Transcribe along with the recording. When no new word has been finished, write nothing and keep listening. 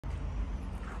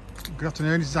Good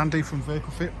afternoon, this is Andy from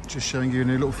VehicleFit, just showing you a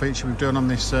new little feature we've done on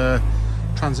this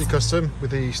Transit Custom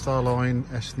with the Starline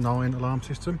S9 alarm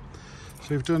system. So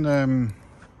we've done,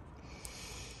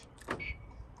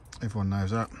 everyone knows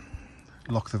that,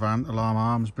 lock the van, alarm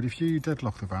arms, but if you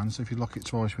deadlock the van, so if you lock it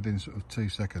twice within sort of 2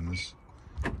 seconds,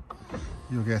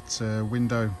 you'll get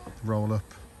window roll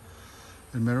up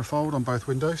and mirror fold on both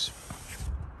windows.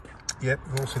 Yep,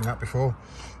 we've all seen that before.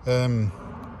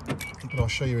 But I'll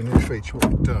show you a new feature, what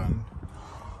we've done.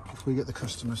 If we get the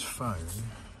customer's phone,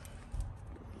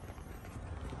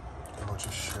 I'll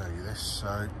just show you this.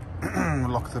 So, we'll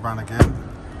lock the van again.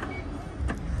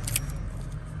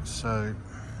 So,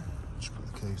 just put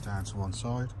the keys down to one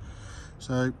side.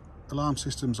 So, alarm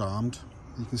system's armed.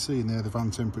 You can see in there the van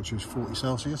temperature is 40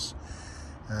 Celsius.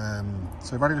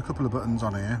 So I've added a couple of buttons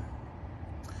on here.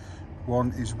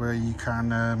 One is where you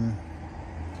can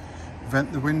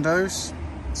vent the windows.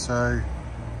 So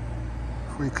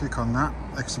if we click on that,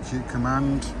 execute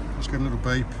command, just get a little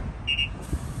beep,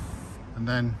 and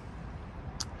then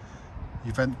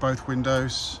you vent both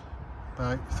windows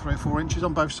about 3 or 4 inches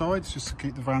on both sides, just to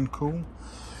keep the van cool.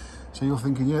 So you're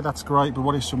thinking, yeah, that's great, but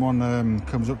what if someone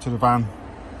comes up to the van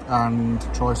and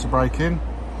tries to break in?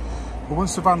 Well,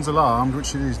 once the van's alarmed,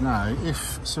 which it is now,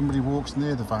 if somebody walks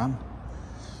near the van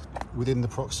within the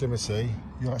proximity,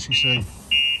 you'll actually see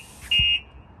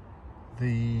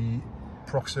the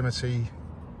proximity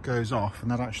goes off,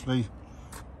 and that actually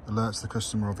alerts the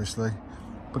customer, obviously,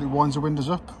 but it winds the windows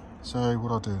up. So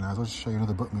what I'll do now is I'll just show you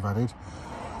another button we've added.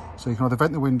 So you can either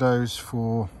vent the windows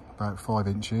for about 5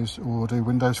 inches or do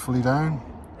windows fully down.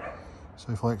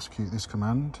 So if I execute this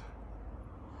command,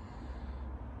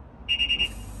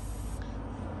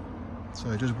 so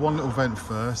it does one little vent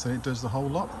first, then it does the whole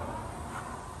lot.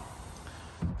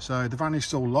 So the van is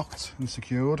still locked and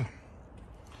secured.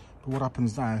 But what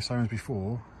happens now, same as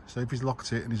before, so if he's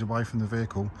locked it and he's away from the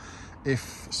vehicle,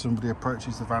 if somebody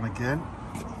approaches the van again,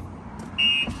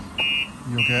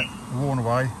 you'll get worn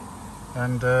away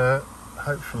and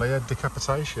hopefully a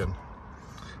decapitation.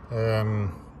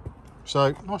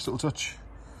 So nice little touch.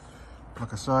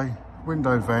 Like I say,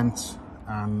 window vent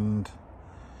and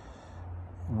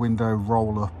window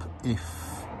roll up if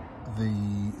the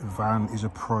van is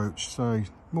approached. So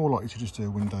more likely to just do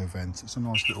a window vent. It's a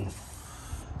nice little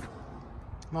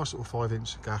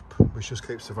 5-inch gap, which just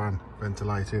keeps the van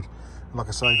ventilated. Like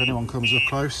I say, if anyone comes up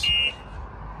close,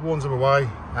 warns them away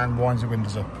and winds the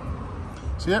windows up.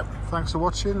 So yeah, thanks for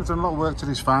watching. I've done a lot of work to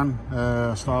this van.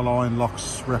 Starline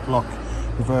locks, rep lock,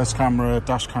 reverse camera,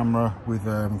 dash camera with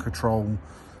control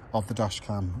of the dash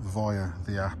cam via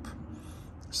the app.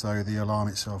 So the alarm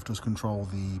itself does control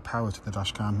the power to the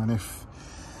dash cam, and if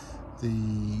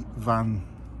the van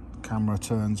camera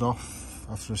turns off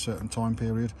after a certain time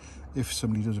period, if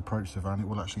somebody does approach the van, it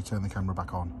will actually turn the camera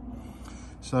back on.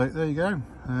 So there you go,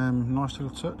 nice little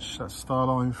touch. That's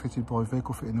Starline fitted by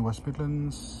VehicleFit in the West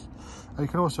Midlands. You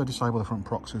can also disable the front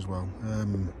prox as well.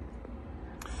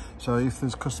 So if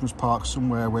there's customers parked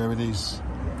somewhere where it is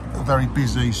a very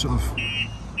busy sort of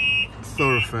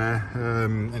thoroughfare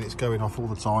and it's going off all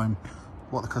the time,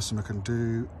 what the customer can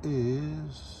do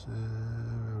is,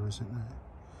 where is it now?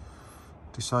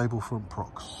 Disable front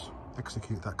prox.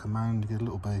 Execute that command, you get a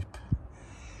little beep.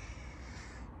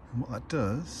 And what that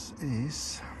does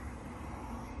is,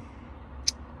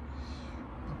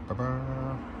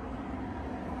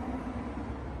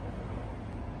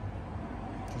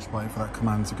 just waiting for that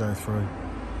command to go through.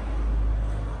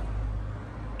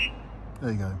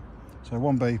 There you go. So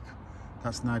one beep,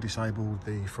 that's now disabled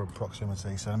the front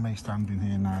proximity. So me standing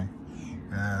here now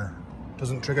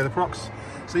doesn't trigger the prox.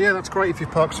 So yeah, that's great if you've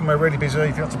parked somewhere really busy.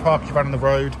 If you have to park your van on the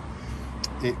road,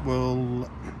 it will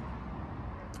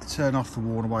turn off the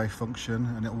warn away function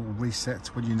and it will reset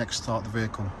when you next start the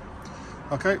vehicle.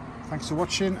 Okay, thanks for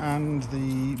watching. And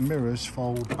the mirrors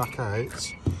fold back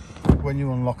out when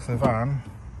you unlock the van.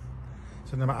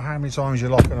 So no matter how many times you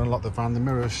lock and unlock the van, the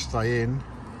mirrors stay in,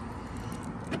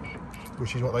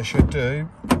 which is what they should do.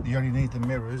 You only need the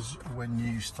mirrors when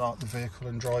you start the vehicle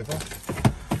and drive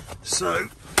off. So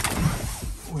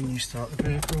when you start the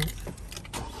vehicle,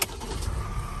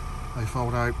 they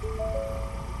fold out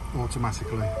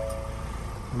automatically,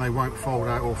 and they won't fold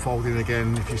out or fold in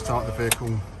again if you start the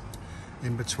vehicle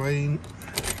in between.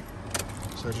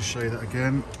 So just show you that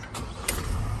again,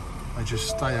 they just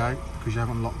stay out because you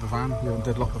haven't locked the van, you haven't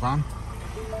deadlocked the van.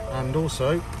 And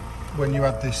also when you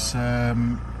add this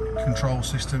control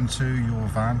system to your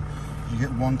van, you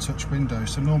get one touch window.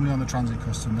 So normally on the Transit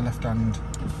Custom, the left hand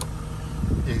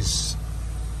is,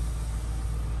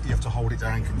 you have to hold it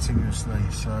down continuously.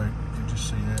 So you can just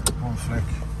see it, one flick,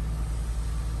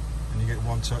 and you get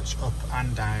one touch up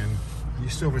and down, and you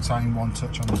still retain one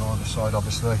touch on the driver's side,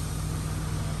 obviously.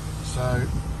 So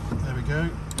there we go,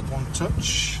 one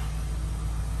touch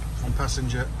on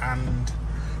passenger and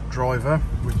driver,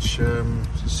 which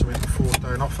is something the Ford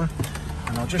don't offer.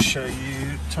 And I'll just show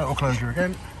you total closure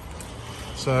again.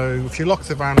 So if you lock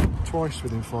the van twice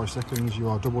within 5 seconds, you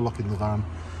are double locking the van,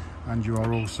 and you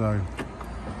are also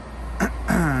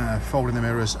folding the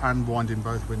mirrors and winding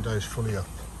both windows fully up.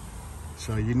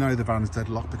 So you know the van's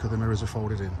deadlocked because the mirrors are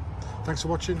folded in. Thanks for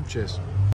watching, cheers.